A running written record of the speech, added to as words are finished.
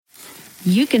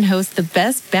you can host the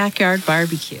best backyard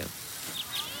barbecue.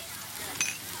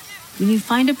 When you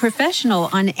find a professional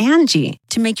on Angie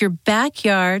to make your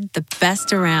backyard the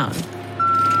best around.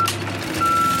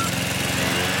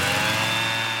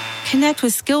 Connect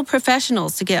with skilled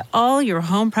professionals to get all your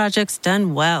home projects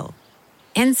done well.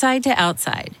 Inside to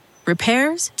outside,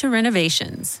 repairs to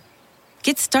renovations.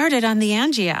 Get started on the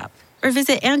Angie app or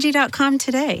visit Angie.com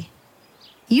today.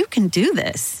 You can do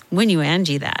this when you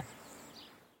Angie that.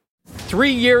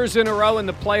 3 years in a row in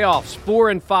the playoffs,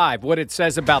 4-5, what it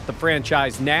says about the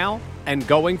franchise now and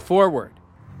going forward.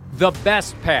 The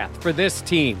best path for this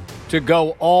team to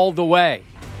go all the way.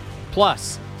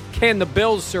 Plus, can the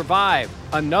Bills survive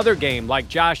another game like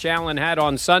Josh Allen had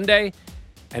on Sunday?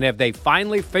 And have they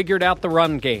finally figured out the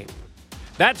run game?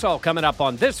 That's all coming up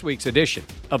on this week's edition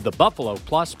of the Buffalo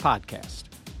Plus Podcast.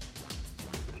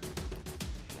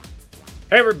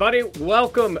 Hey, everybody.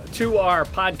 Welcome to our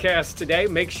podcast today.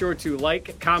 Make sure to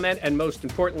like, comment, and most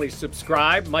importantly,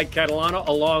 subscribe. Mike Catalano,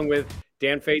 along with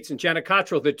Dan Fates and Jenna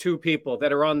Cottrell, the two people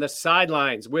that are on the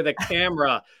sidelines with a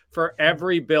camera for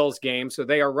every Bills game. So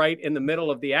they are right in the middle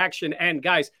of the action. And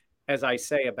guys, as I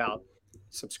say about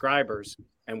subscribers,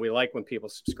 and we like when people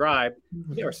subscribe,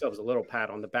 give ourselves a little pat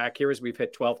on the back here as we've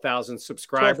hit 12,000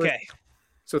 subscribers. 12K.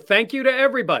 So thank you to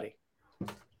everybody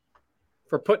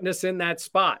for putting us in that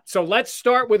spot. So let's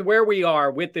start with where we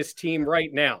are with this team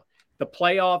right now. The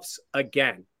playoffs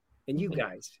again. And you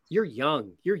guys, you're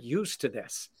young. You're used to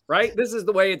this, right? This is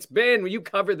the way it's been. When you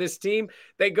cover this team,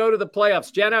 they go to the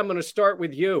playoffs. Jenna, I'm going to start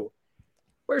with you.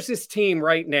 Where's this team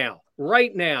right now?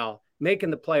 Right now,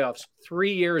 making the playoffs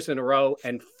 3 years in a row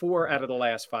and 4 out of the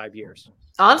last 5 years.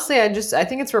 Honestly, I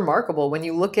think it's remarkable when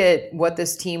you look at what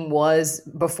this team was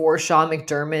before Sean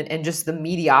McDermott and just the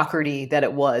mediocrity that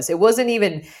it was. It was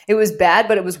bad,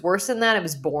 but it was worse than that. It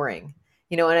was boring,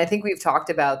 and I think we've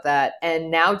talked about that. And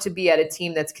now to be at a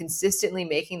team that's consistently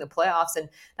making the playoffs, and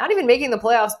not even making the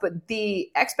playoffs, but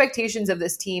the expectations of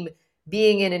this team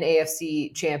being in an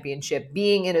AFC championship,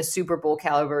 being in a Super Bowl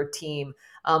caliber team,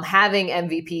 having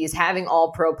MVPs, having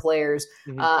all pro players.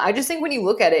 I just think when you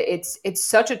look at it, it's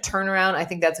such a turnaround. I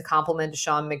think that's a compliment to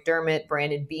Sean McDermott,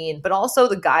 Brandon Beane, but also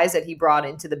the guys that he brought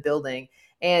into the building.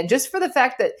 And just for the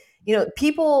fact that,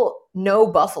 people know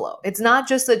Buffalo. It's not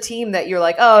just a team that you're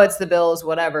like, oh, it's the Bills,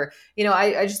 whatever.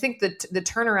 I just think that the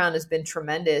turnaround has been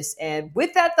tremendous. And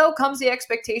with that, though, comes the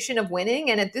expectation of winning.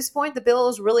 And at this point, the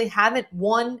Bills really haven't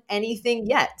won anything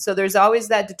yet. So there's always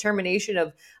that determination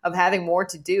of having more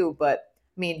to do. But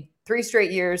 3 straight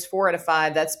years, 4 out of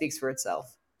 5, that speaks for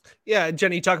itself. Yeah,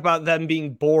 Jenny, you talk about them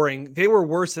being boring. They were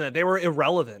worse than that. They were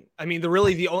irrelevant.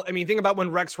 Think about when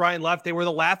Rex Ryan left, they were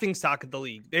the laughing stock of the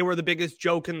league. They were the biggest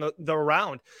joke in the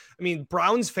round.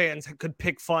 Browns fans could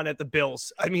pick fun at the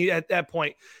Bills. At that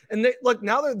point. And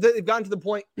now they've gotten to the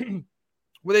point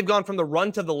where they've gone from the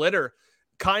run to the litter,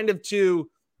 kind of to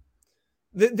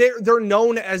they're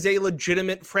known as a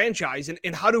legitimate franchise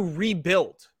and how to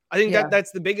rebuild. I think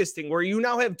that's the biggest thing, where you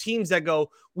now have teams that go,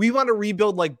 we want to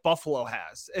rebuild like Buffalo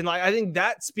has. And I think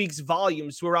that speaks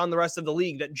volumes to around the rest of the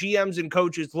league, that GMs and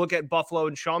coaches look at Buffalo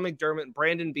and Sean McDermott and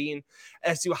Brandon Beane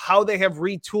as to how they have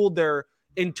retooled their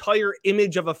entire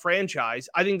image of a franchise.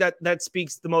 I think that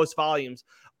speaks the most volumes.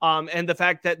 And the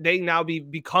fact that they now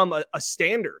become a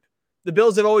standard. The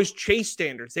Bills have always chased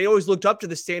standards. They always looked up to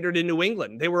the standard in New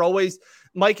England.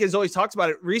 Mike has always talked about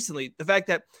it recently. The fact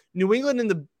that New England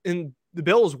and the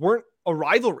Bills weren't a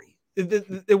rivalry.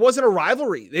 It wasn't a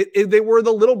rivalry. They were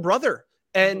the little brother.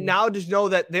 And now just know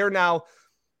that they're now,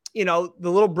 the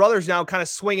little brother's now kind of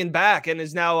swinging back and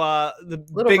is now the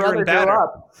little bigger and better.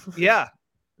 Yeah.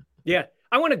 Yeah.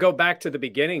 I want to go back to the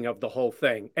beginning of the whole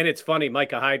thing. And it's funny,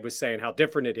 Micah Hyde was saying how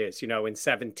different it is, in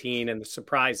 17 and the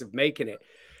surprise of making it.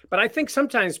 But I think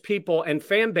sometimes people and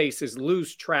fan bases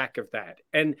lose track of that.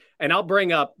 And I'll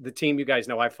bring up the team. You guys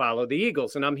know I follow the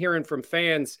Eagles, and I'm hearing from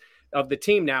fans of the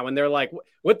team now, and they're like,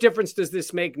 what difference does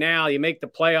this make now? You make the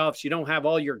playoffs, you don't have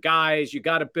all your guys, you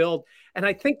got to build. And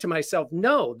I think to myself,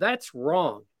 no, that's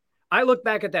wrong. I look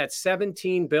back at that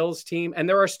 17 Bills team, and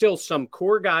there are still some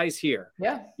core guys here,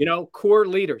 core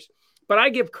leaders. But I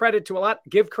give credit to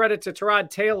give credit to Tyrod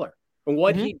Taylor and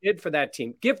what he did for that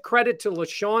team. Give credit to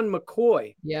LaShawn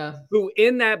McCoy, who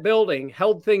in that building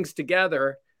held things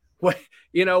together. When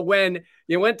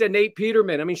you went to Nate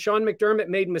Peterman, Sean McDermott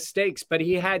made mistakes, but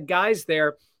he had guys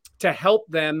there to help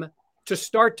them to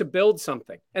start to build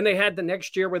something. And they had the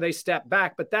next year where they stepped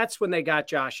back, but that's when they got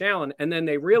Josh Allen, and then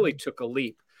they really took a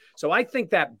leap. So I think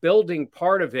that building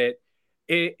part of it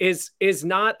is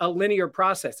not a linear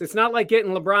process. It's not like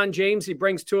getting LeBron James. He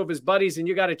brings 2 of his buddies and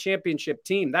you got a championship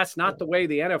team. That's not the way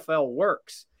the NFL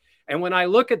works. And when I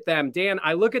look at them, Dan,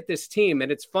 I look at this team,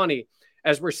 and it's funny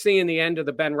as we're seeing the end of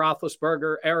the Ben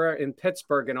Roethlisberger era in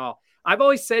Pittsburgh and all. I've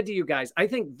always said to you guys, I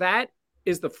think that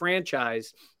is the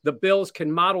franchise the Bills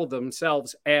can model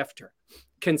themselves after.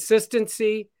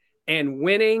 Consistency and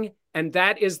winning, and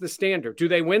that is the standard. Do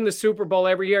they win the Super Bowl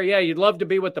every year? Yeah, you'd love to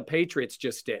be what the Patriots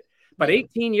just did. But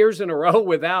 18 years in a row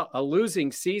without a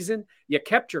losing season, you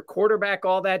kept your quarterback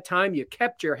all that time, you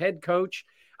kept your head coach.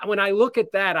 And when I look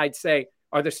at that, I'd say,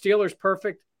 are the Steelers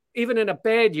perfect? Even in a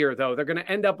bad year, though, they're going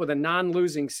to end up with a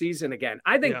non-losing season again.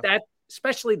 I think that,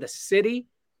 especially the city,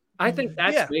 I think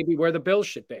that's maybe where the Bills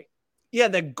should be. Yeah,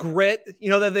 the grit,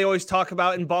 that they always talk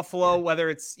about in Buffalo, whether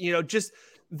it's, just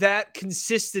that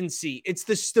consistency, it's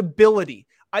the stability.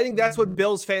 I think that's what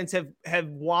Bills fans have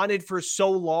wanted for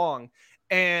so long.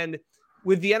 And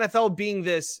with the NFL being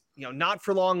this, not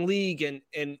for long league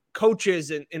and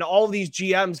coaches and all these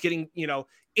GMs getting,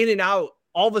 in and out,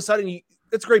 all of a sudden,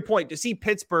 that's a great point to see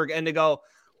Pittsburgh and to go,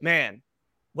 man,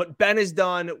 what Ben has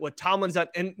done, what Tomlin's done.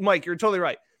 And Mike, you're totally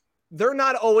right. They're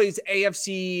not always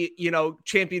AFC,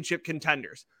 championship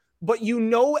contenders, but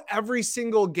every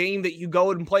single game that you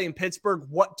go and play in Pittsburgh,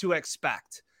 what to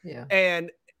expect. Yeah. And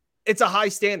it's a high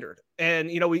standard.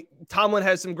 And, Tomlin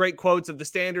has some great quotes of the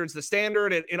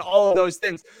standard and all of those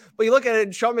things. But you look at it,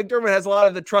 and Sean McDermott has a lot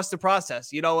of the trust the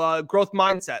process, growth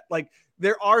mindset. Like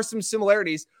there are some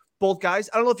similarities. Both guys,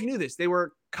 I don't know if you knew this, they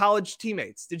were college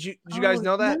teammates. Did you guys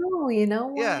know that? No, you know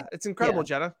what? Yeah, it's incredible,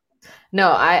 Jenna.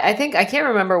 No, I think I can't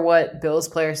remember what Bills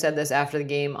player said this after the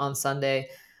game on Sunday.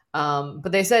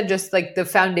 But they said just like the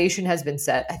foundation has been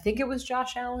set. I think it was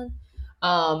Josh Allen.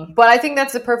 But I think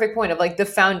that's the perfect point of like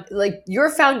your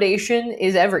foundation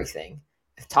is everything.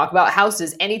 Talk about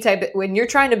houses, when you're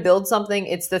trying to build something,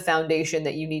 it's the foundation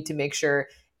that you need to make sure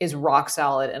is rock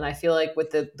solid. And I feel like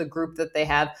with the group that they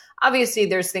have, obviously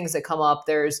there's things that come up.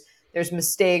 There's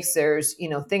mistakes, there's,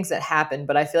 things that happen,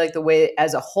 but I feel like the way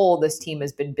as a whole, this team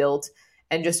has been built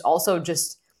and I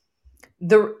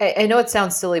know it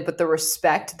sounds silly, but the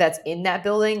respect that's in that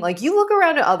building, like you look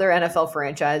around at other NFL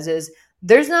franchises,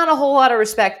 there's not a whole lot of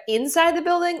respect inside the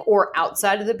building or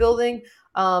outside of the building.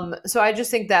 So I just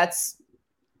think that's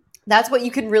what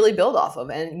you can really build off of.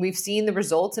 And we've seen the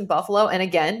results in Buffalo. And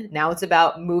again, now it's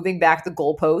about moving back the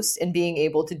goalposts and being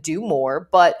able to do more.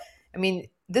 But I mean,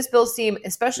 this Bills team,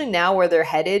 especially now where they're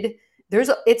headed,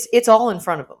 it's all in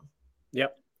front of them.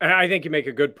 Yep. And I think you make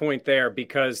a good point there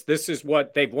because this is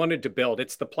what they've wanted to build.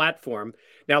 It's the platform.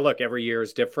 Now, look, every year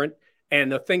is different. And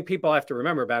the thing people have to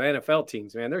remember about NFL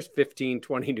teams, man, there's 15,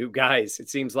 20 new guys, it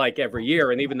seems like every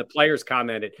year. And even the players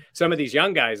commented, some of these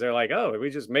young guys, they're like, oh, we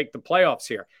just make the playoffs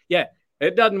here. Yeah,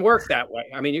 it doesn't work that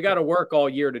way. I mean, you got to work all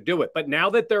year to do it. But now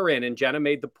that they're in, and Jenna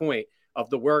made the point of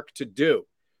the work to do.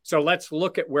 So let's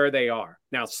look at where they are.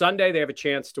 Now, Sunday, they have a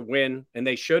chance to win, and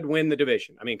they should win the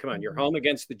division. I mean, come on, you're home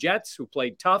against the Jets, who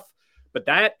played tough, but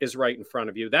that is right in front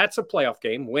of you. That's a playoff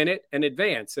game. Win it and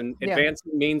advance. And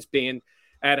advancing means being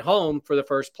at home for the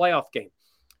first playoff game.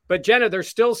 But Jenna, there's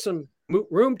still some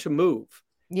room to move.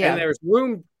 Yeah. And there's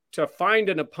room to find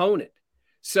an opponent.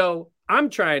 So I'm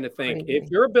trying to think,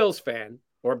 if you're a Bills fan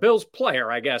or a Bills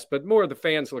player, I guess, but more of the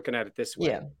fans looking at it this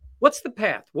way, what's the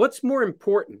path? What's more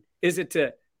important? Is it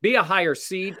to be a higher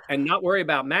seed and not worry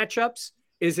about matchups?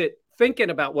 Is it thinking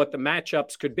about what the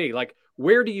matchups could be? Like,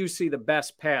 where do you see the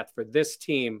best path for this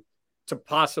team to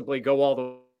possibly go all the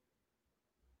way?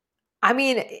 I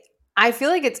mean, I feel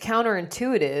like it's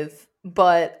counterintuitive,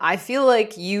 but I feel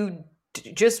like you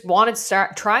just want to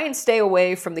try and stay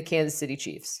away from the Kansas City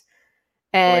Chiefs.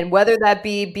 And whether that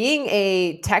be being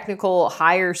a technical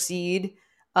higher seed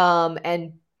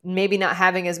and maybe not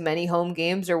having as many home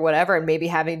games or whatever, and maybe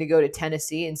having to go to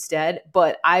Tennessee instead.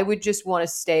 But I would just want to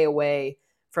stay away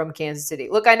from Kansas City.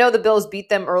 Look, I know the Bills beat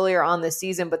them earlier on this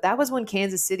season, but that was when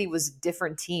Kansas City was a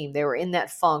different team. They were in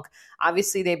that funk.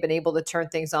 Obviously, they've been able to turn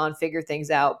things on, figure things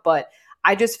out. But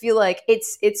I just feel like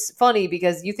it's funny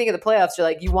because you think of the playoffs, you're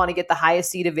like, you want to get the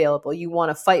highest seed available. You want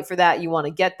to fight for that. You want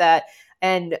to get that.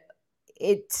 And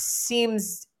it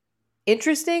seems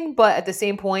interesting, but at the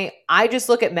same point, I just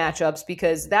look at matchups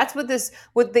because that's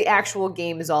what the actual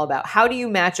game is all about. How do you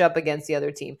match up against the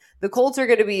other team? The Colts are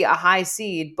going to be a high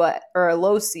seed, or a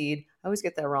low seed. I always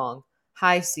get that wrong.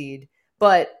 High seed.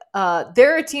 But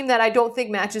they're a team that I don't think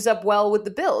matches up well with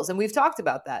the Bills, and we've talked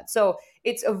about that. So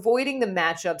it's avoiding the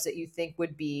matchups that you think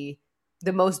would be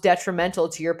the most detrimental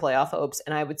to your playoff hopes,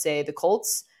 and I would say the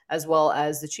Colts as well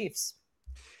as the Chiefs.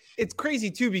 It's crazy,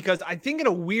 too, because I think in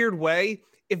a weird way,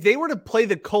 if they were to play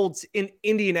the Colts in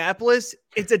Indianapolis,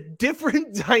 it's a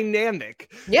different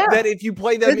dynamic than if you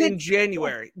play them in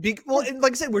January. Well, and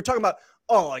like I said, we're talking about,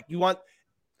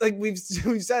 we've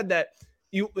said that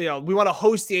we want to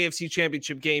host the AFC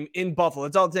Championship game in Buffalo.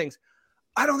 It's all things.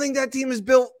 I don't think that team is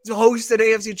built to host an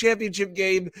AFC Championship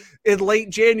game in late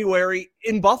January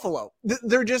in Buffalo.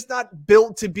 They're just not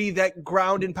built to be that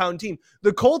ground and pound team.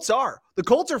 The Colts are. The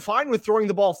Colts are fine with throwing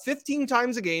the ball 15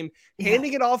 times a game,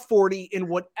 handing it off 40 in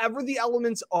whatever the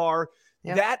elements are.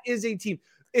 Yeah. That is a team.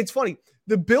 It's funny.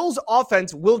 The Bills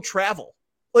offense will travel.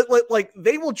 Like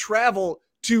they will travel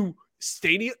to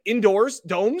stadium, indoors,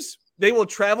 domes. They will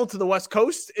travel to the West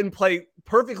Coast and play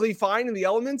perfectly fine in the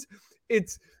elements.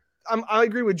 I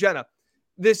agree with Jenna.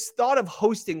 This thought of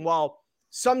hosting, while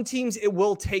some teams, it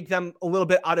will take them a little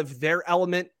bit out of their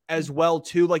element as well,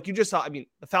 too. Like you just saw, I mean,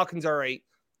 the Falcons are a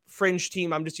fringe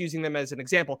team. I'm just using them as an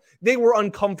example. They were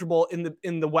uncomfortable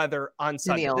in the weather on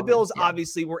Sunday. The Bills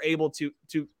obviously were able to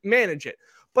manage it,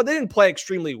 but they didn't play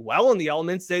extremely well in the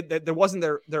elements. There wasn't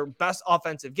their best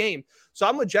offensive game. So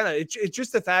I'm with Jenna. It's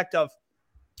just the fact of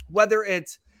whether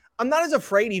it's, I'm not as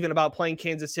afraid even about playing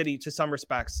Kansas City to some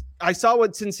respects. I saw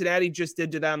what Cincinnati just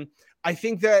did to them. I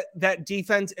think that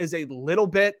defense is a little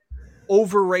bit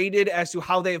overrated as to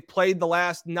how they have played the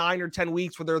last 9 or 10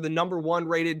 weeks, where they're the number 1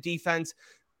 rated defense.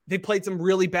 They played some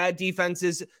really bad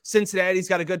defenses. Cincinnati's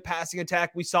got a good passing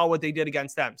attack. We saw what they did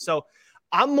against them. So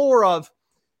I'm more of,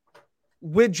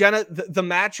 with Jenna, the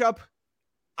matchup,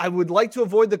 I would like to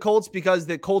avoid the Colts because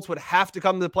the Colts would have to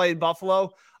come to play in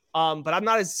Buffalo. But I'm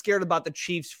not as scared about the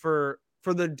Chiefs for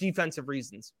the defensive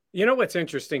reasons. You know what's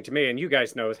interesting to me, and you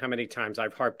guys know how many times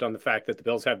I've harped on the fact that the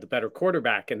Bills have the better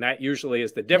quarterback, and that usually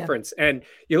is the difference. Yeah. And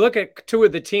you look at two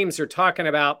of the teams they're talking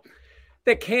about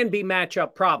that can be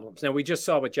matchup problems. Now, we just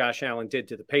saw what Josh Allen did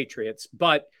to the Patriots,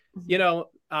 but,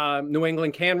 New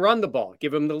England can run the ball,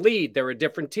 give them the lead. They're a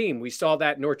different team. We saw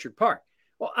that in Orchard Park.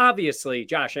 Well, obviously,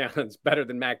 Josh Allen's better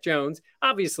than Mac Jones.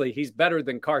 Obviously, he's better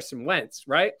than Carson Wentz,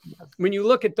 right? When you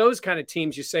look at those kind of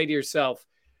teams, you say to yourself,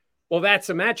 well, that's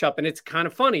a matchup. And it's kind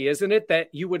of funny, isn't it, that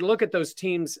you would look at those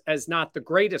teams as not the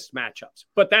greatest matchups,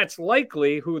 but that's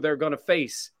likely who they're going to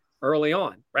face early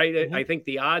on, right? Mm-hmm. I think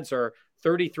the odds are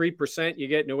 33% you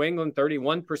get New England,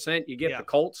 31% you get the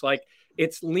Colts. Like,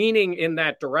 it's leaning in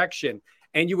that direction.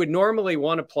 And you would normally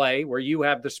want to play where you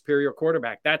have the superior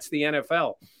quarterback. That's the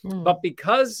NFL. But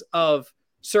because of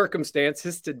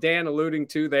circumstances, to Dan alluding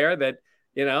to there, that,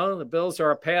 the Bills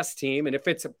are a pass team. And if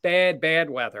it's a bad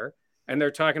weather, and they're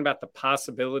talking about the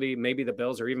possibility, maybe the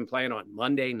Bills are even playing on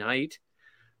Monday night,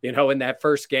 in that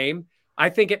first game,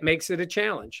 I think it makes it a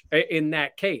challenge in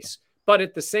that case. But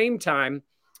at the same time,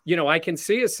 I can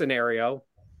see a scenario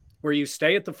where you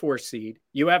stay at the 4 seed,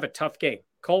 you have a tough game.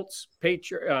 Colts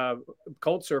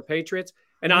or Patriots.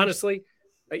 And honestly,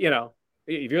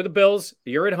 if you're the Bills,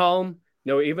 you're at home.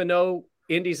 Even though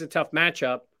Indy's a tough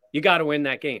matchup, you got to win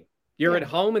that game. You're at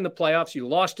home in the playoffs. You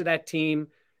lost to that team.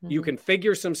 Mm-hmm. You can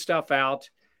figure some stuff out.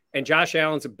 And Josh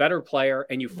Allen's a better player.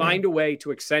 And you find a way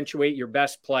to accentuate your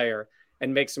best player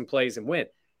and make some plays and win.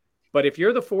 But if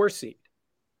you're the 4 seed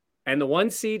and the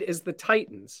 1 seed is the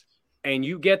Titans and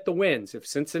you get the wins, if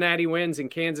Cincinnati wins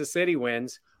and Kansas City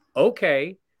wins,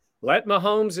 okay, let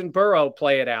Mahomes and Burrow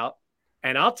play it out,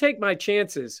 and I'll take my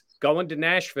chances going to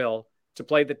Nashville to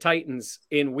play the Titans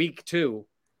in week 2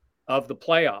 of the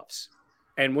playoffs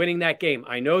and winning that game.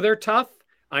 I know they're tough.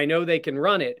 I know they can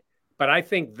run it, but I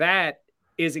think that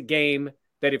is a game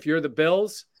that if you're the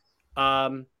Bills,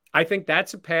 I think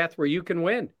that's a path where you can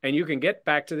win and you can get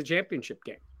back to the championship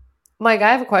game. Mike,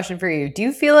 I have a question for you. Do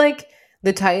you feel like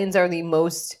the Titans are the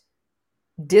most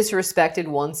disrespected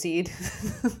 1 seed?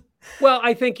 Well,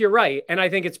 I think you're right. And I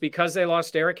think it's because they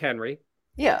lost Derrick Henry.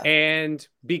 Yeah. And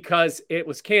because it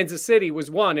was Kansas City was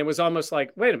 1, it was almost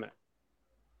like, wait a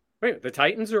minute, the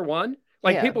Titans are 1?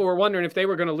 Like people were wondering if they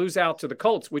were going to lose out to the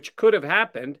Colts, which could have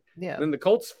happened. Yeah. Then the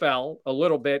Colts fell a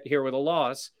little bit here with a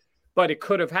loss, but it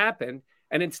could have happened.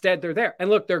 And instead they're there.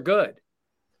 And look, they're good.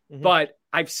 Mm-hmm. But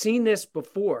I've seen this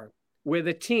before with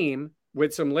a team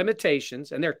with some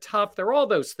limitations, and they're tough. They're all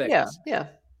those things. Yeah.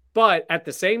 But at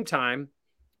the same time,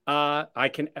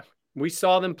 we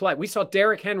saw them play. We saw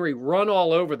Derrick Henry run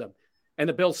all over them, and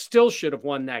the Bills still should have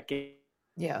won that game.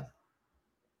 Yeah.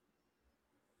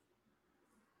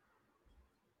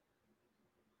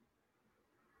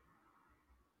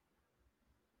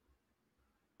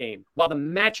 While the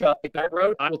matchup at that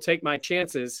road, I will take my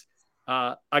chances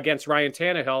against Ryan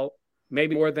Tannehill,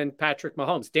 maybe more than Patrick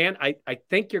Mahomes. Dan, I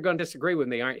think you're going to disagree with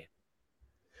me, aren't you?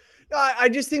 I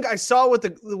just think I saw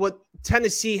what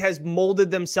Tennessee has molded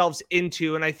themselves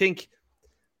into, and I think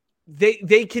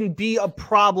they can be a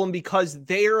problem because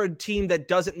they're a team that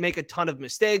doesn't make a ton of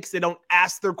mistakes. They don't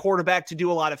ask their quarterback to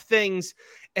do a lot of things.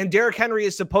 And Derrick Henry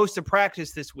is supposed to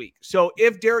practice this week. So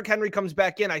if Derrick Henry comes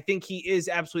back in, I think he is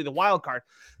absolutely the wild card.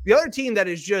 The other team that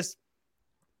is just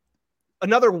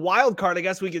another wild card, I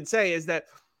guess we could say, is that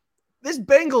this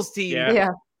Bengals team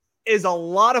is a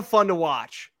lot of fun to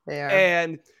watch. They are.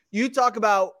 And you talk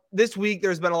about this week,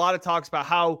 there's been a lot of talks about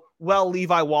how well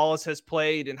Levi Wallace has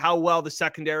played and how well the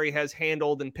secondary has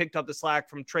handled and picked up the slack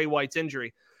from Trey White's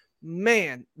injury.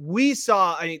 Man, we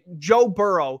saw Joe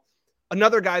Burrow,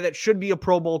 another guy that should be a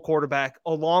Pro Bowl quarterback,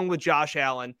 along with Josh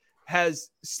Allen, has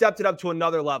stepped it up to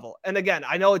another level. And again,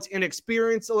 I know it's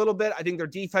inexperienced a little bit. I think their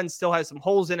defense still has some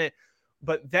holes in it,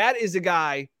 but that is a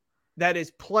guy that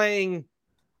is playing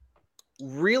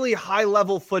really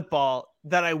high-level football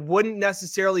that I wouldn't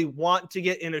necessarily want to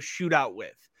get in a shootout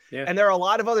with. Yeah. And there are a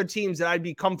lot of other teams that I'd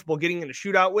be comfortable getting in a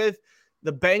shootout with.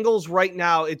 The Bengals right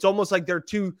now, it's almost like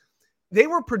they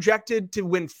were projected to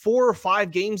win 4 or 5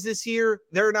 games this year.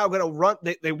 They're now going to run.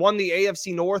 They won the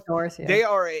AFC North. Yeah. They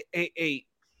are a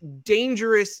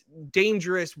dangerous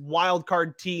wild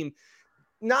card team.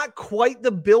 Not quite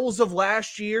the Bills of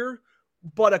last year,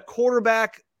 but a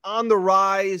quarterback on the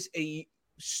rise, a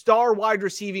star wide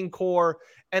receiving core,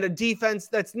 and a defense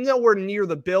that's nowhere near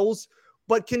the Bills,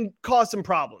 but can cause some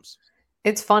problems.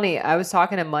 It's funny. I was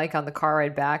talking to Mike on the car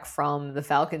ride back from the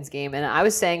Falcons game, and I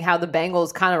was saying how the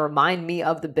Bengals kind of remind me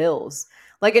of the Bills.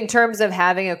 Like in terms of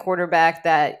having a quarterback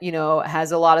that,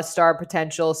 has a lot of star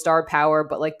potential, star power,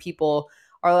 but like people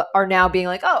are now being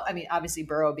like, oh, I mean, obviously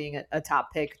Burrow being a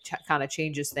top pick kind of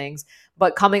changes things,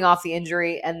 but coming off the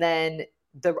injury and then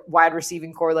the wide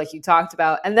receiving core, like you talked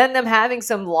about, and then them having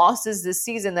some losses this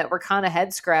season that were kind of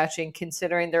head scratching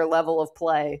considering their level of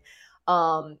play.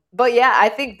 But yeah, I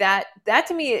think that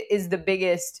to me is the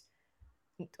biggest,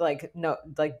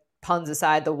 puns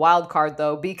aside, the wild card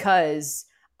though, because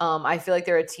I feel like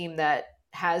they're a team that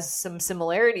has some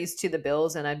similarities to the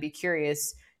Bills, and I'd be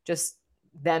curious just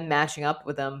them matching up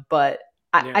with them. But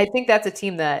I think that's a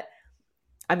team that,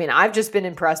 I've just been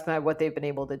impressed by what they've been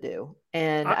able to do.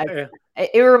 And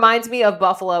it reminds me of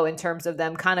Buffalo in terms of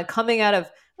them kind of coming out of, I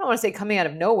don't want to say coming out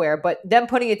of nowhere, but them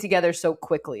putting it together so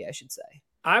quickly, I should say.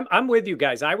 I'm with you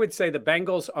guys. I would say the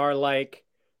Bengals are like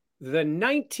the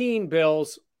 19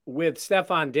 Bills with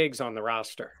Stephon Diggs on the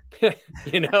roster,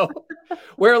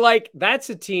 where like that's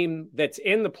a team that's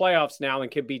in the playoffs now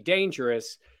and can be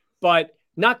dangerous, but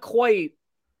not quite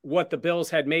what the Bills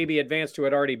had maybe advanced to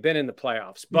had already been in the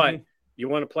playoffs. But you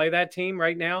want to play that team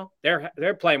right now?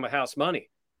 They're playing with house money.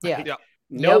 Yeah.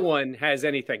 No one has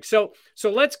anything. So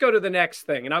let's go to the next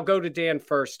thing, and I'll go to Dan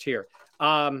first here.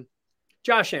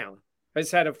 Josh Allen has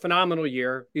had a phenomenal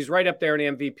year. He's right up there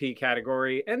in the MVP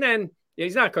category. And then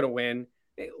he's not going to win.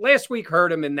 Last week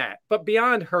hurt him in that. But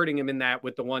beyond hurting him in that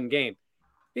with the one game,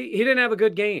 he didn't have a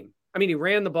good game. He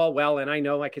ran the ball well, and I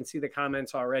know I can see the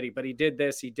comments already, but he did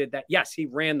this, he did that. Yes, he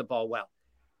ran the ball well.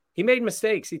 He made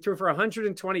mistakes. He threw for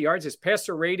 120 yards. His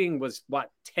passer rating was,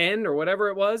 10 or whatever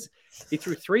it was? He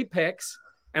threw 3 picks,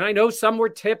 and I know some were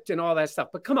tipped and all that stuff.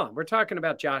 But come on, we're talking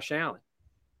about Josh Allen.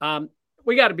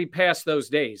 We got to be past those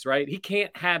days, right? He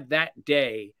can't have that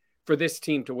day for this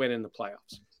team to win in the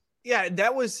playoffs. Yeah,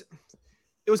 it was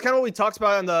kind of what we talked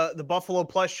about on the Buffalo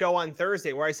Plus show on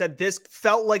Thursday, where I said this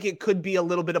felt like it could be a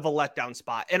little bit of a letdown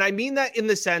spot. And I mean that in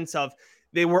the sense of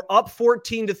they were up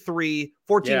 14-3,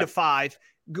 14-5,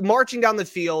 marching down the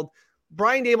field.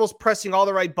 Brian Daboll's pressing all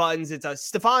the right buttons. It's a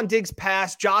Stephon Diggs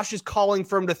pass. Josh is calling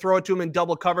for him to throw it to him in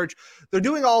double coverage. They're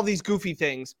doing all these goofy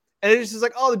things. And it's just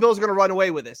like, oh, the Bills are going to run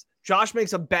away with this. Josh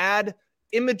makes a bad,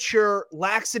 immature,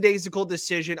 lackadaisical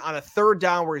decision on a 3rd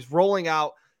down where he's rolling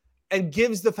out and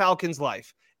gives the Falcons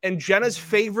life. And Jenna's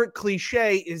favorite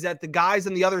cliche is that the guys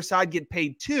on the other side get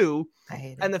paid too.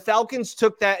 And the Falcons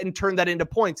took that and turned that into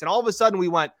points. And all of a sudden we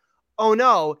went, oh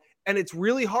no. And it's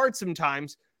really hard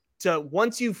sometimes to,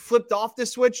 once you've flipped off the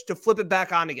switch, to flip it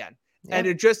back on again. Yeah. And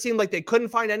it just seemed like they couldn't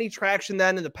find any traction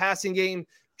then in the passing game.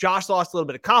 Josh lost a little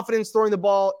bit of confidence throwing the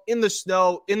ball in the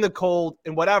snow, in the cold,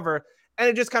 and whatever. And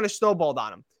it just kind of snowballed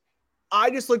on him.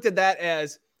 I just looked at that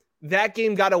as that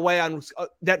game got away on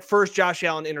that first Josh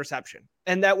Allen interception.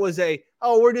 And that was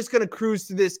we're just going to cruise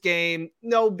through this game.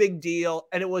 No big deal.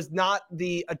 And it was not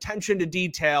the attention to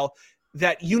detail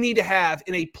that you need to have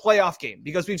in a playoff game.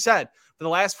 Because we've said for the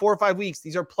last 4 or 5 weeks,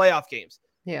 these are playoff games.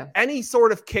 Yeah. Any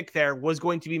sort of kick there was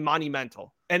going to be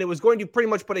monumental. And it was going to pretty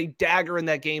much put a dagger in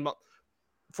that game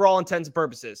for all intents and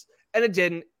purposes. And it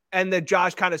didn't. And then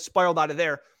Josh kind of spiraled out of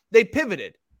there. They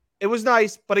pivoted. It was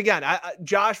nice. But again,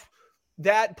 Josh,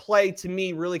 that play to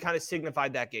me really kind of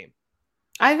signified that game.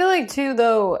 I feel like too,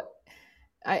 though,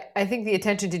 I think the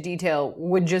attention to detail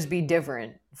would just be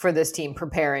different for this team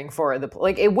preparing for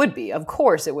it would be. Of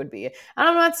course it would be. And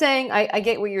I'm not saying I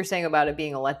get what you're saying about it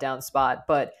being a letdown spot,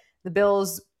 but the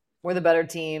Bills were the better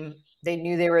team. They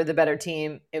knew they were the better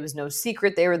team. It was no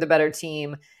secret they were the better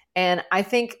team. And I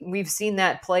think we've seen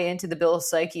that play into the Bills'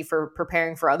 psyche for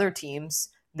preparing for other teams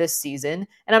this season.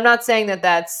 And I'm not saying that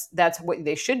that's what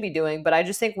they should be doing, but I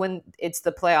just think when it's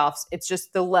the playoffs, it's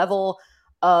just the level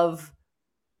of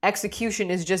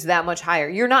execution is just that much higher.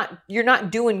 You're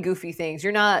not doing goofy things.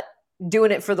 You're not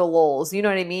doing it for the lulz. You know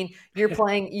what I mean? You're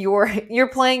playing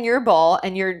your ball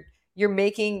and you're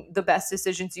making the best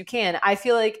decisions you can. I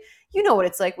feel like you know what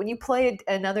it's like when you play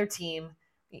another team.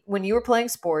 When you were playing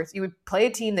sports, you would play a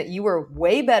team that you were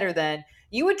way better than.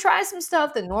 You would try some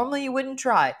stuff that normally you wouldn't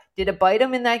try. Did it bite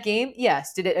them in that game?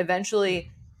 Yes. Did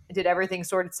everything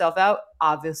sort itself out?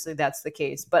 Obviously that's the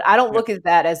case. But I don't look at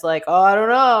that as like, oh, I don't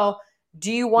know.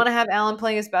 Do you want to have Allen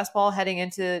playing his best ball heading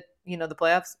into, the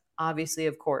playoffs? Obviously,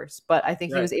 of course. But I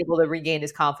think he was able to regain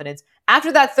his confidence.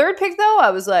 After that third pick, though,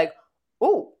 I was like,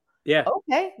 oh, yeah,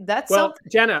 okay, that's something.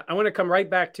 Jenna, I want to come right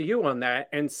back to you on that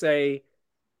and say,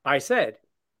 I said,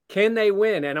 can they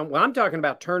win? And I'm talking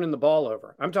about turning the ball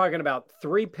over. I'm talking about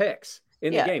 3 picks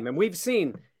in the game. And we've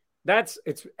seen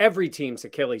it's every team's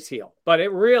Achilles heel. But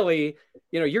it really,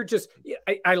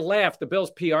 I laughed. The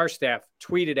Bills PR staff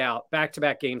tweeted out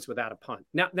back-to-back games without a punt.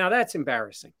 Now that's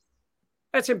embarrassing.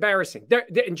 That's embarrassing.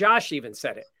 And Josh even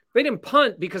said it. They didn't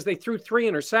punt because they threw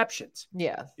 3 interceptions.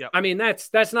 Yeah. I mean,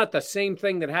 that's not the same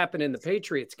thing that happened in the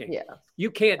Patriots game. Yeah. You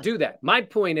can't do that. My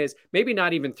point is maybe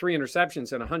not even 3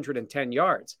 interceptions and 110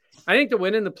 yards. I think to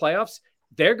win in the playoffs,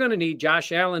 they're going to need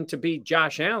Josh Allen to be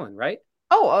Josh Allen, right?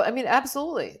 Oh, I mean,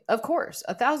 absolutely. Of course.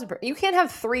 1,000%. You can't have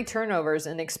 3 turnovers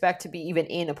and expect to be even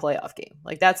in a playoff game.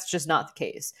 Like, that's just not the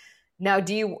case. Now,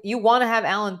 do you want to have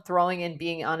Allen throwing and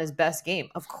being on his best game?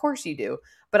 Of course you do.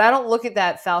 But I don't look at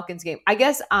that Falcons game. I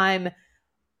guess I'm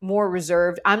more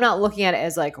reserved. I'm not looking at it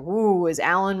as like, ooh, is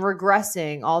Allen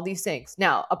regressing? All these things.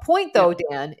 Now, a point, though,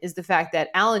 Dan, is the fact that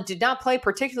Allen did not play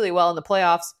particularly well in the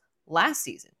playoffs last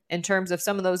season in terms of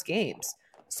some of those games.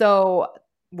 So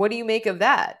what do you make of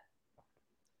that?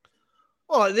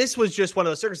 Well, this was just one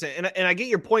of those circumstances. And I get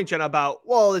your point, Jenna, about,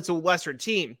 well, it's a lesser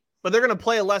team. But they're going to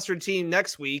play a lesser team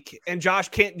next week. And Josh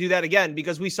can't do that again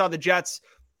because we saw the Jets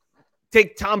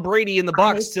take Tom Brady in the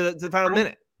Bucs to the final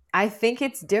minute. I think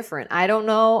it's different. I don't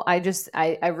know. I do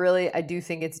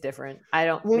think it's different.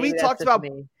 When we talked about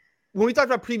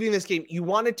previewing this game, you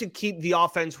wanted to keep the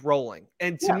offense rolling.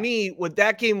 And to me, what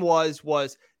that game was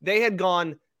they had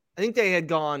gone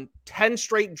 10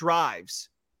 straight drives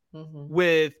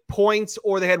with points,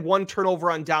 or they had 1 turnover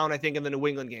on down, I think, in the New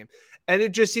England game. And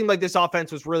it just seemed like this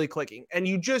offense was really clicking. And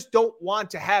you just don't want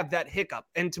to have that hiccup.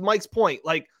 And to Mike's point,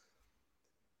 like,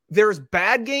 there's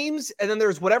bad games, and then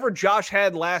there's whatever Josh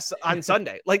had last on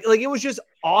Sunday. Like it was just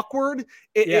awkward.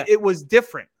 It was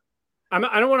different.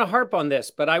 I don't want to harp on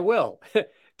this, but I will.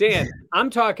 Dan, I'm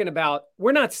talking about,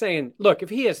 we're not saying, look, if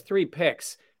he has 3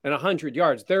 picks and 100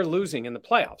 yards, they're losing in the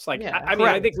playoffs. Like, I mean,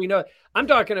 I think we know. I'm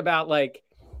talking about, like,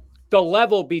 the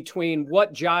level between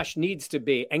what Josh needs to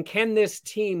be and can this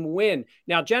team win?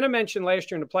 Now, Jenna mentioned last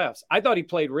year in the playoffs, I thought he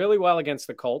played really well against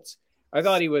the Colts. I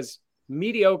thought he was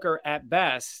mediocre at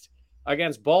best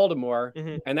against Baltimore,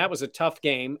 and that was a tough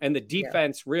game, and the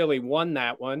defense really won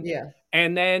that one. Yeah.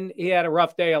 And then he had a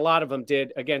rough day, a lot of them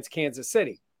did, against Kansas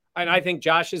City. And I think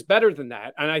Josh is better than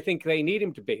that, and I think they need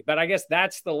him to be. But I guess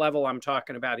that's the level I'm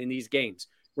talking about in these games,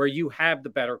 where you have the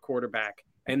better quarterback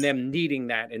and them needing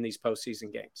that in these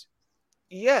postseason games.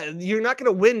 Yeah, you're not going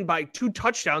to win by 2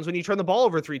 touchdowns when you turn the ball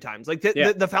over 3 times. Like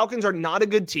the Falcons are not a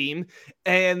good team,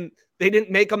 and they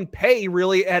didn't make them pay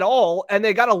really at all, and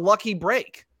they got a lucky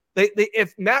break.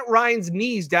 If Matt Ryan's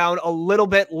knee's down a little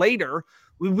bit later,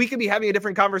 we could be having a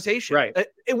different conversation. Right.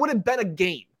 It would have been a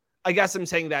game. I guess I'm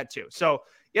saying that too. So,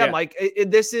 Mike,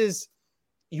 this is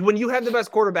when you have the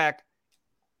best quarterback,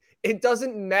 it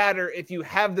doesn't matter if you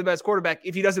have the best quarterback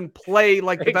if he doesn't play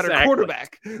like the better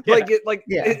quarterback.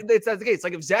 It's that's the case.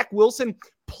 Like if Zach Wilson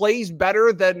plays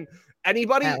better than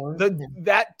anybody,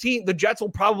 that team, the Jets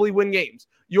will probably win games.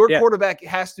 Your quarterback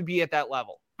has to be at that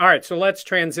level. All right, so let's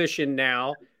transition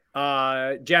now.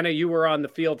 Jenna, you were on the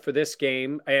field for this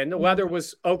game, and the weather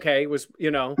was okay. It was,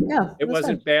 it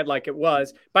wasn't bad like it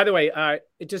was. By the way,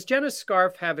 does Jenna's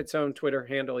scarf have its own Twitter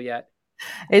handle yet?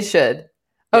 It should.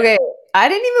 Okay. I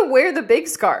didn't even wear the big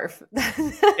scarf.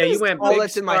 Yeah, you went big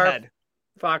scarf, in my head.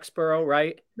 Foxborough,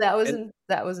 right? That was in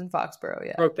Foxborough,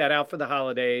 yeah. Broke that out for the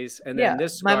holidays. And then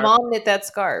this scarf. My mom knit that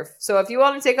scarf. So if you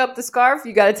want to take up the scarf,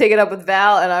 you got to take it up with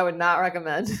Val, and I would not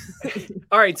recommend.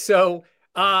 All right, so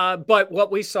But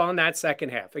what we saw in that second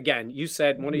half, again, you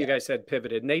said, one of you guys said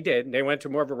pivoted, and they did. And they went to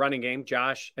more of a running game,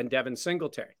 Josh and Devin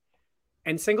Singletary.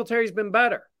 And Singletary's been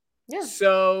better. Yeah.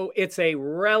 So it's a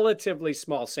relatively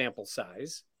small sample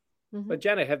size. Mm-hmm. But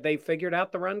Jenna, have they figured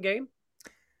out the run game?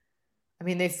 I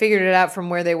mean, they figured it out from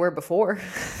where they were before.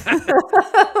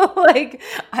 Like,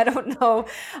 I don't know.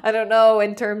 I don't know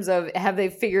in terms of, have they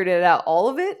figured it out, all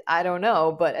of it? I don't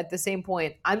know. But at the same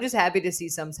point, I'm just happy to see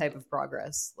some type of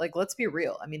progress. Like, let's be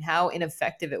real. I mean, how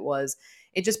ineffective it was.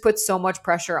 It just puts so much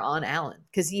pressure on Allen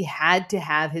because he had to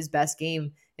have his best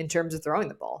game in terms of throwing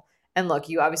the ball. And look,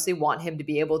 you obviously want him to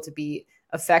be able to be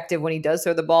effective when he does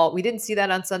throw the ball. We didn't see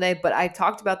that on Sunday, but I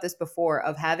talked about this before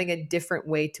of having a different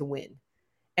way to win.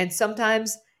 And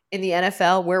sometimes in the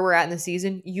NFL, where we're at in the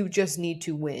season, you just need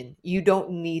to win. You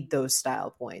don't need those style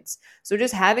points. So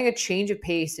just having a change of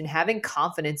pace and having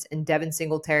confidence in Devin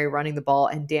Singletary running the ball,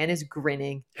 and Dan is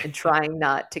grinning and trying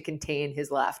not to contain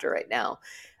his laughter right now.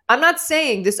 I'm not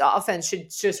saying this offense should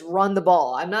just run the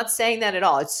ball. I'm not saying that at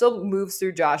all. It still moves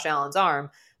through Josh Allen's arm.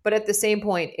 But at the same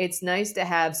point, it's nice to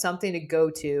have something to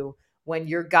go to when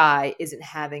your guy isn't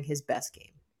having his best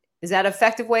game. Is that an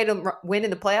effective way to win in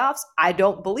the playoffs? I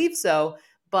don't believe so.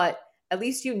 But at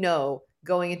least you know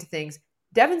going into things,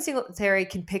 Devin Singletary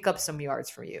can pick up some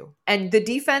yards for you. And the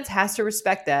defense has to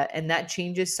respect that. And that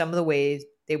changes some of the ways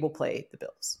they will play the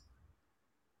Bills.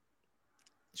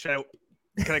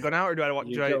 Can I go now, or do I want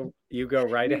you go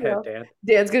right ahead, Dan?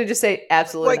 Dan's going to just say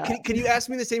absolutely not. Can you ask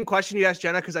me the same question you asked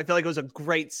Jenna? Because I feel like it was a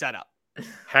great setup.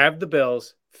 Have the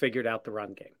Bills figured out the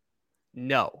run game?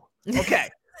 No. Okay.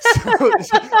 So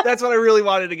that's what I really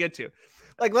wanted to get to.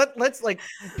 Like, let's like,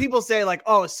 people say like,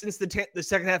 oh, since the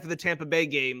second half of the Tampa Bay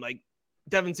game, like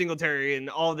Devin Singletary and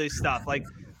all this stuff, like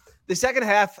the second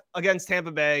half against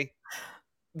Tampa Bay,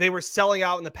 they were selling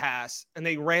out in the pass and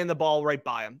they ran the ball right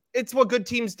by them. It's what good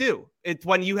teams do. It's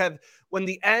when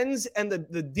the ends and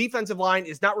the defensive line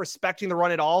is not respecting the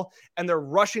run at all, and they're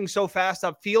rushing so fast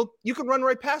upfield, you can run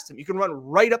right past them. You can run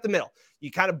right up the middle.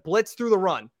 You kind of blitz through the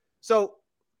run. So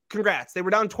congrats. They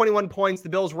were down 21 points. The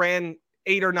Bills ran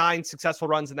 8 or 9 successful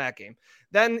runs in that game.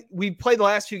 Then we played the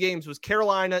last few games was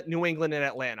Carolina, New England, and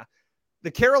Atlanta.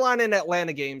 The Carolina and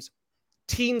Atlanta games,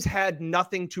 teams had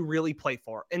nothing to really play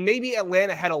for. And maybe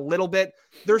Atlanta had a little bit.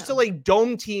 They're still a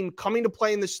dome team coming to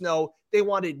play in the snow. They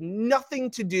wanted nothing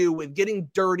to do with getting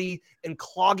dirty and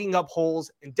clogging up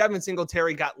holes. And Devin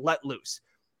Singletary got let loose.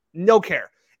 No care.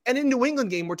 And in New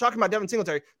England game, we're talking about Devin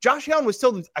Singletary. Josh Allen was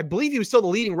still, I believe he was still the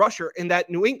leading rusher in that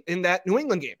New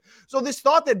England game. So this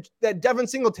thought that Devin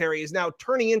Singletary is now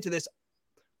turning into this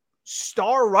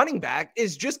star running back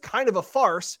is just kind of a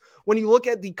farce when you look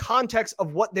at the context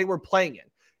of what they were playing in.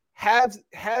 Has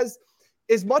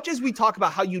as much as we talk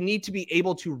about how you need to be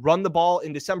able to run the ball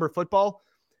in December football,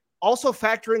 also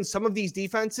factor in some of these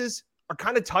defenses are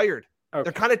kind of tired. Okay.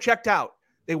 They're kind of checked out.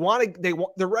 They're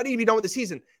ready to be done with the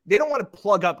season. They don't want to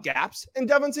plug up gaps, and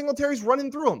Devin Singletary's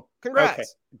running through them. Congrats. Okay.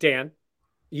 Dan,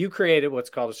 you created what's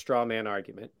called a straw man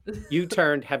argument. You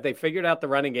turned, have they figured out the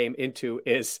running game, into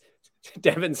is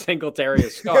Devin Singletary a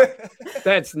star?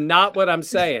 That's not what I'm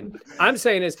saying. I'm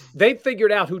saying is they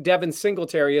figured out who Devin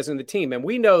Singletary is in the team. And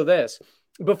we know this.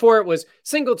 Before it was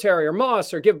Singletary or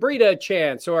Moss or give Breida a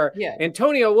chance or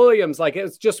Antonio Williams. Like,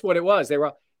 it's just what it was.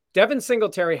 Devin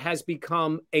Singletary has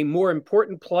become a more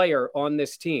important player on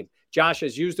this team. Josh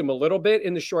has used him a little bit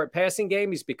in the short passing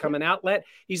game. He's become an outlet.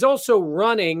 He's also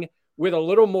running with a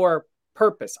little more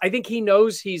purpose. I think he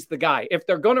knows he's the guy. If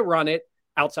they're going to run it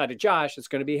outside of Josh, it's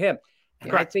going to be him.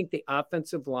 And I think the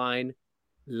offensive line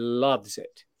loves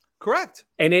it. Correct.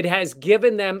 And it has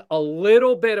given them a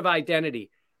little bit of identity.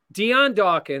 Deion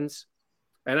Dawkins,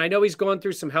 and I know he's going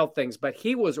through some health things, but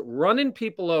he was running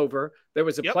people over. There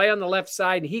was a play on the left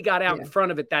side, and he got out in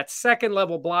front of it. That second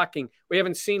level blocking, we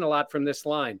haven't seen a lot from this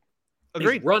line.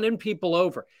 Agreed. He's running people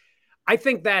over. I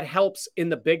think that helps in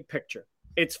the big picture.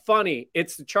 It's funny.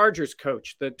 It's the Chargers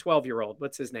coach, the 12-year-old.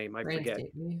 What's his name? I forget.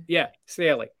 Yeah,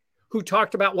 Staley, who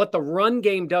talked about what the run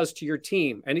game does to your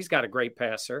team. And he's got a great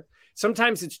passer.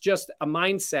 Sometimes it's just a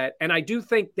mindset. And I do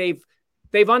think they've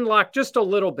unlocked just a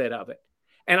little bit of it.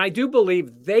 And I do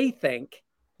believe they think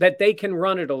that they can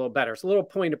run it a little better. It's a little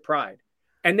point of pride.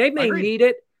 And they may need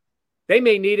it. They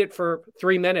may need it for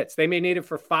 3 minutes. They may need it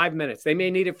for 5 minutes. They may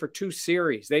need it for 2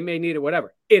 series. They may need it,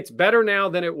 whatever. It's better now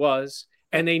than it was.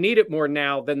 And they need it more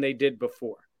now than they did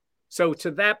before. So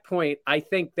to that point, I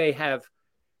think they have,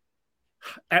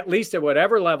 at least at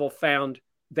whatever level, found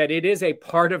that it is a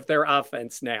part of their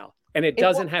offense now. And it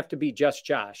doesn't have to be just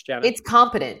Josh. Jenna. It's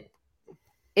competent.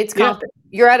 It's competent.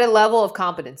 You're at a level of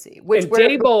competency. And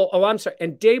Daboll, I'm sorry.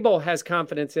 And Daboll has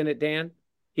confidence in it, Dan.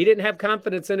 He didn't have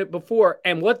confidence in it before.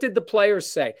 And what did the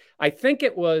players say? I think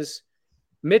it was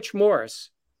Mitch Morse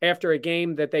after a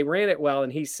game that they ran it well.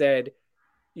 And he said,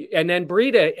 and then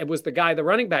Breida, it was the guy, the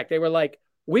running back. They were like,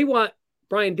 we want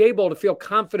Brian Daboll to feel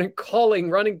confident calling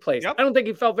running plays. Yep. I don't think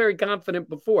he felt very confident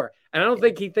before. And I don't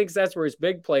think he thinks that's where his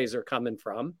big plays are coming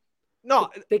from. No,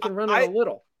 they can run it a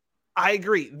little. I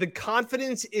agree. The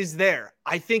confidence is there.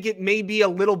 I think it may be a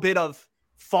little bit of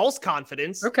false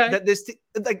confidence. Okay.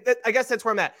 That I guess that's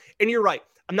where I'm at. And you're right.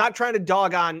 I'm not trying to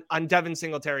dog on Devin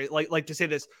Singletary, like to say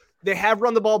this. They have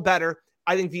run the ball better.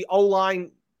 I think the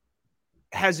O-line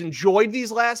has enjoyed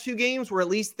these last few games where at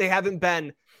least they haven't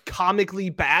been comically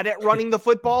bad at running the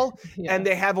football. And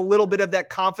they have a little bit of that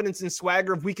confidence and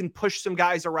swagger if we can push some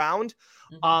guys around.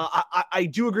 I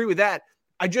do agree with that.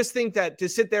 I just think that to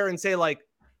sit there and say like,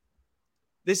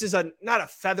 this is not a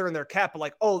feather in their cap, but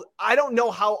like, oh, I don't know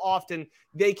how often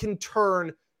they can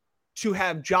turn to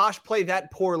have Josh play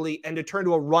that poorly and to turn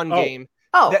to a run game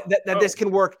that this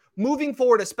can work moving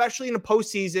forward, especially in a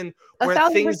postseason where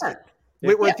things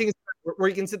where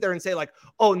you can sit there and say like,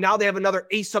 oh, now they have another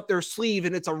ace up their sleeve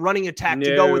and it's a running attack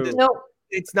to go with this. No,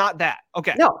 it's not that.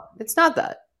 Okay. No, it's not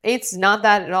that. It's not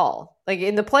that at all. Like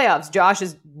in the playoffs, Josh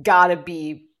has got to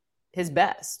be his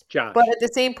best. But at the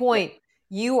same point,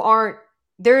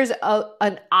 there's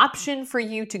an option for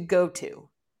you to go to.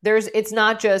 It's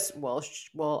not just, well,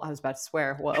 I was about to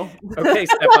swear. Whoa. Okay,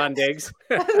 Stephon Diggs.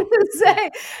 I was going to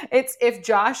say, it's if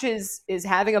Josh is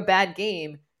having a bad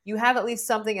game, you have at least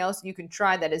something else you can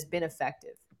try that has been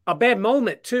effective. A bad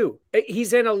moment too.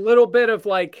 He's in a little bit of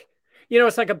like,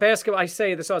 it's like a basketball. I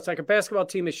say this all. It's like a basketball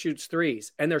team that shoots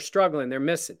threes and they're struggling. They're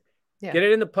missing. Yeah. Get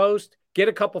it in the post. Get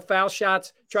a couple foul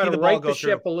shots. Try to right the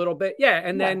ship a little bit. Yeah,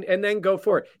 and then go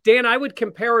for it. Dan, I would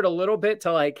compare it a little bit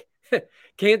to like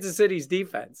Kansas City's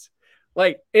defense.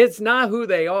 Like it's not who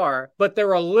they are, but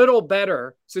they're a little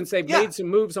better since they've made some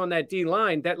moves on that D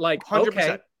line. That like 100%.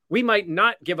 Okay, we might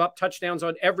not give up touchdowns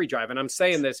on every drive. And I'm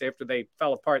saying this after they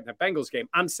fell apart in the Bengals game.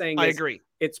 I'm saying I agree.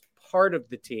 It's part of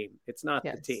the team. It's not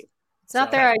the team. It's not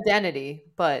their identity,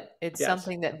 but it's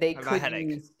something that they could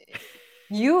use.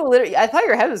 I thought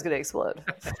your head was going to explode.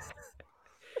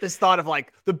 This thought of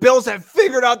like, the Bills have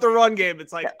figured out the run game.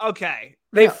 It's like, okay.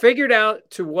 They figured out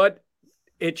to what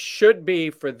it should be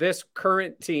for this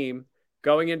current team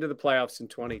going into the playoffs in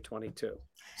 2022.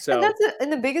 So,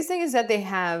 and the biggest thing is that they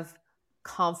have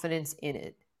confidence in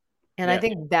it. And I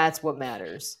think that's what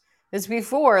matters. It's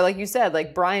before, like you said,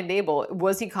 like Brian Daboll,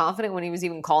 was he confident when he was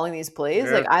even calling these plays?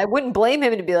 Yeah. Like I wouldn't blame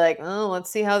him to be like, oh, let's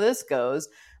see how this goes.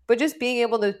 But just being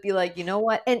able to be like, you know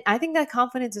what? And I think that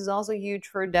confidence is also huge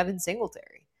for Devin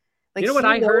Singletary. Like, you know what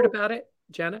I heard about it,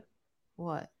 Jenna?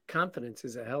 What? Confidence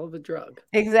is a hell of a drug.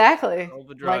 Exactly.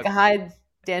 Like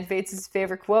Dan Fates'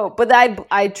 favorite quote. But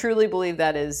I truly believe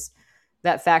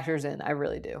that factors in. I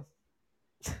really do.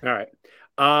 All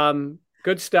right.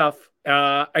 Good stuff.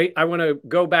 I want to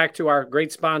go back to our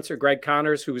great sponsor, Greg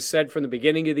Connors, who has said from the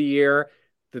beginning of the year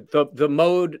the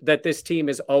mode that this team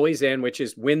is always in, which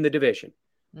is win the division.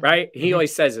 Right? He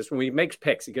always says this when he makes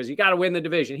picks. He goes, you got to win the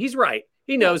division. He's right.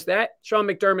 He knows that. Sean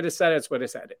McDermott has said it's what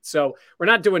has said it. So we're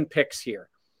not doing picks here.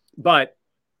 But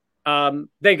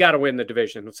they got to win the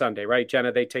division on Sunday, right,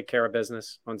 Jenna? They take care of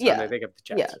business on Sunday. Yeah. They get the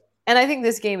Jets. Yeah. And I think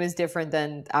this game is different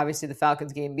than obviously the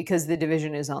Falcons game because the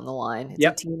division is on the line. It's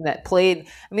a team that played.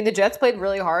 I mean, the Jets played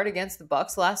really hard against the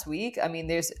Bucs last week. I mean,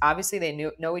 there's obviously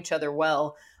they know each other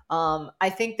well. I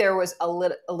think there was a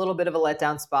little bit of a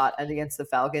letdown spot against the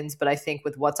Falcons, but I think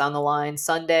with what's on the line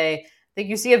Sunday, I think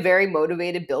you see a very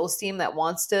motivated Bills team that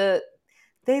wants to.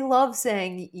 They love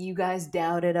saying you guys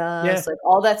doubted us, like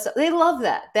all that stuff. They love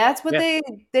that. That's what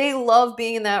they love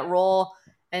being in that role,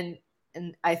 and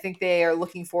I think they are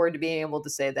looking forward to being able to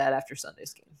say that after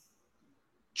Sunday's game.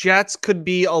 Jets could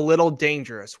be a little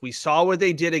dangerous. We saw what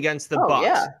they did against the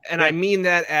Bucs, and I mean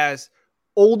that as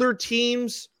older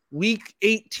teams. Week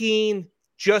 18,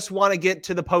 just want to get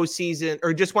to the postseason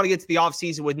or just want to get to the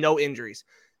offseason with no injuries.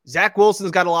 Zach Wilson's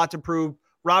got a lot to prove.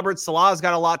 Robert Salah's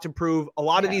got a lot to prove. A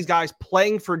lot of these guys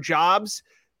playing for jobs.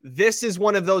 This is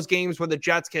one of those games where the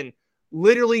Jets can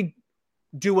literally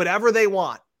do whatever they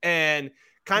want and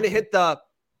kind of hit the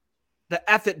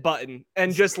F it button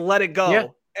and just let it go.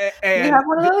 Yeah. And you have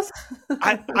one of those?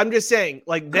 I'm just saying,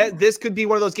 like that. This could be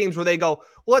one of those games where they go,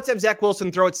 well, let's have Zach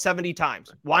Wilson throw it 70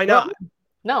 times. Why not?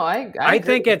 No, I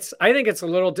think it's a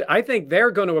little. I think they're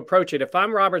going to approach it. If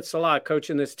I'm Robert Salah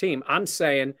coaching this team, I'm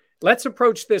saying let's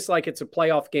approach this like it's a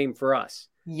playoff game for us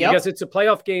because it's a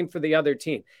playoff game for the other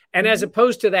team. And as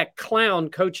opposed to that clown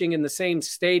coaching in the same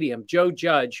stadium, Joe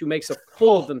Judge, who makes a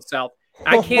fool of himself,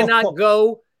 I cannot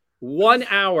go 1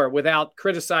 hour without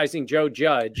criticizing Joe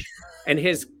Judge and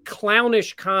his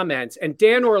clownish comments, and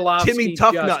Dan Orlovsky Timmy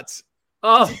Tough Nuts.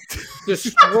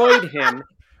 Destroyed him.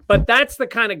 But that's the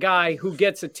kind of guy who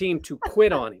gets a team to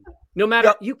quit on him. No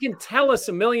matter, you can tell us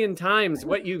a million times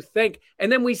what you think, and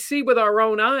then we see with our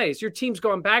own eyes, your team's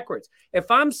going backwards.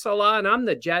 If I'm Salah and I'm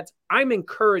the Jets, I'm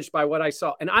encouraged by what I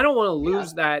saw, and I don't want to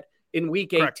lose that in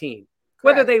Week 18. Correct.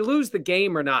 Whether they lose the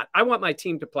game or not, I want my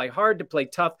team to play hard, to play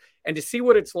tough, and to see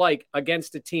what it's like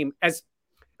against a team as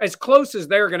close as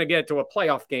they're going to get to a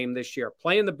playoff game this year,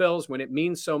 playing the Bills when it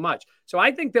means so much. So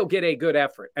I think they'll get a good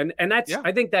effort, and that's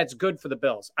I think that's good for the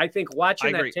Bills. I think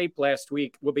watching that tape last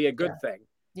week will be a good thing.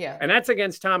 Yeah, and that's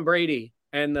against Tom Brady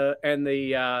and the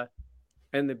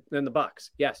Bucs.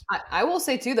 Yes, I will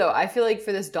say too, though, I feel like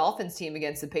for this Dolphins team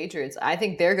against the Patriots, I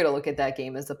think they're going to look at that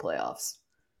game as the playoffs.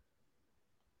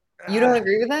 You don't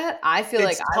agree with that? I feel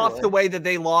like it's tough the way that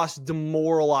they lost,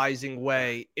 demoralizing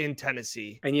way in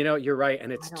Tennessee. And you're right,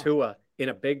 and it's Tua in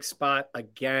a big spot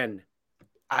again.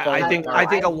 I think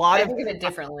a lot of it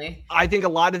differently. I think a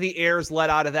lot of the air's let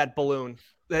out of that balloon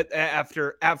that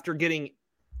after getting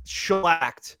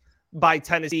shellacked by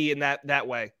Tennessee in that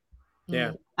way.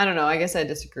 Yeah. I don't know. I guess I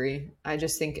disagree. I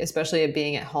just think, especially it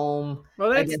being at home. Well,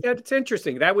 that's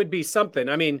interesting. That would be something.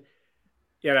 I mean,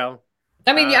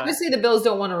 obviously the Bills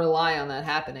don't want to rely on that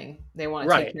happening. They want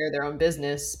to take care of their own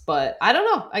business, but I don't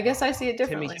know. I guess I see it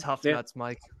differently. Timmy Tough Nuts,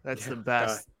 Mike. That's the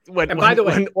best. By the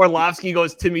way, when Orlovsky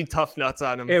goes Timmy Tough Nuts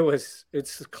on him.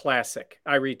 It's classic.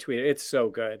 I retweeted. It's so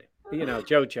good.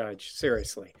 Joe Judge,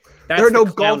 seriously. There are no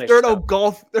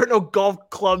golf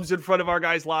clubs in front of our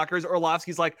guys' lockers.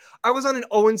 Orlovsky's like, I was on an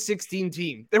 0-16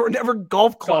 team. There were never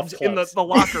golf clubs in the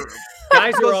locker room.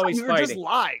 Guys are always fighting. Just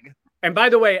lying. And by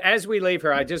the way, as we leave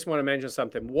here, I just want to mention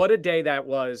something. What a day that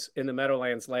was in the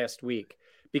Meadowlands last week.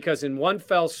 Because in one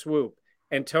fell swoop,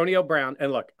 Antonio Brown,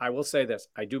 and look, I will say this.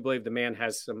 I do believe the man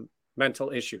has some mental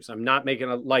issues. I'm not making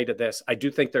a light of this. I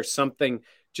do think there's something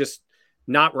just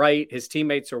not right. His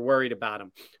teammates are worried about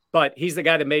him. But he's the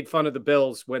guy that made fun of the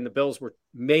Bills when the Bills were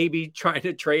maybe trying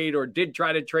to trade or did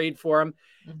try to trade for him.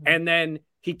 Mm-hmm. And then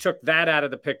he took that out of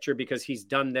the picture because he's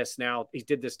done this now. He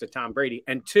did this to Tom Brady.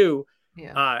 And two,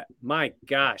 my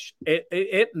gosh,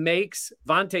 it makes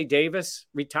Vontae Davis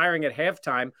retiring at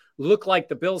halftime look like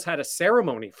the Bills had a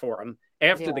ceremony for him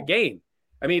after the game.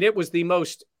 I mean, it was the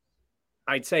most,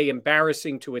 I'd say,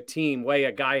 embarrassing to a team way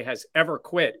a guy has ever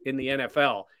quit in the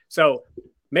NFL. So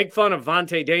make fun of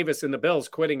Vontae Davis and the Bills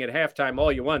quitting at halftime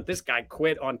all you want. This guy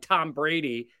quit on Tom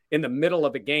Brady in the middle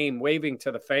of a game, waving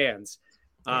to the fans.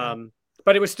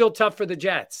 But it was still tough for the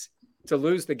Jets to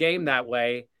lose the game that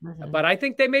way. Mm-hmm. But I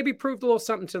think they maybe proved a little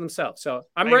something to themselves. So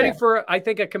I'm ready for, I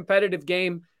think, a competitive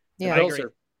game. Yeah, the Bills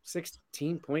are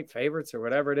 16-point favorites or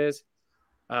whatever it is.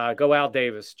 Go Al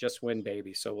Davis, just win,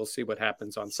 baby. So we'll see what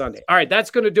happens on Sunday. All right,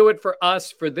 that's going to do it for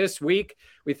us for this week.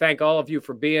 We thank all of you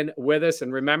for being with us.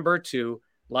 And remember to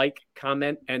like,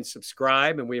 comment, and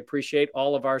subscribe. And we appreciate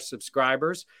all of our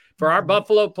subscribers. For our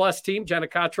Buffalo Plus team, Jenna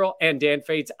Cottrell and Dan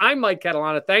Fates, I'm Mike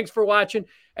Catalana. Thanks for watching,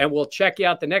 and we'll check you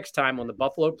out the next time on the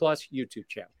Buffalo Plus YouTube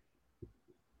channel.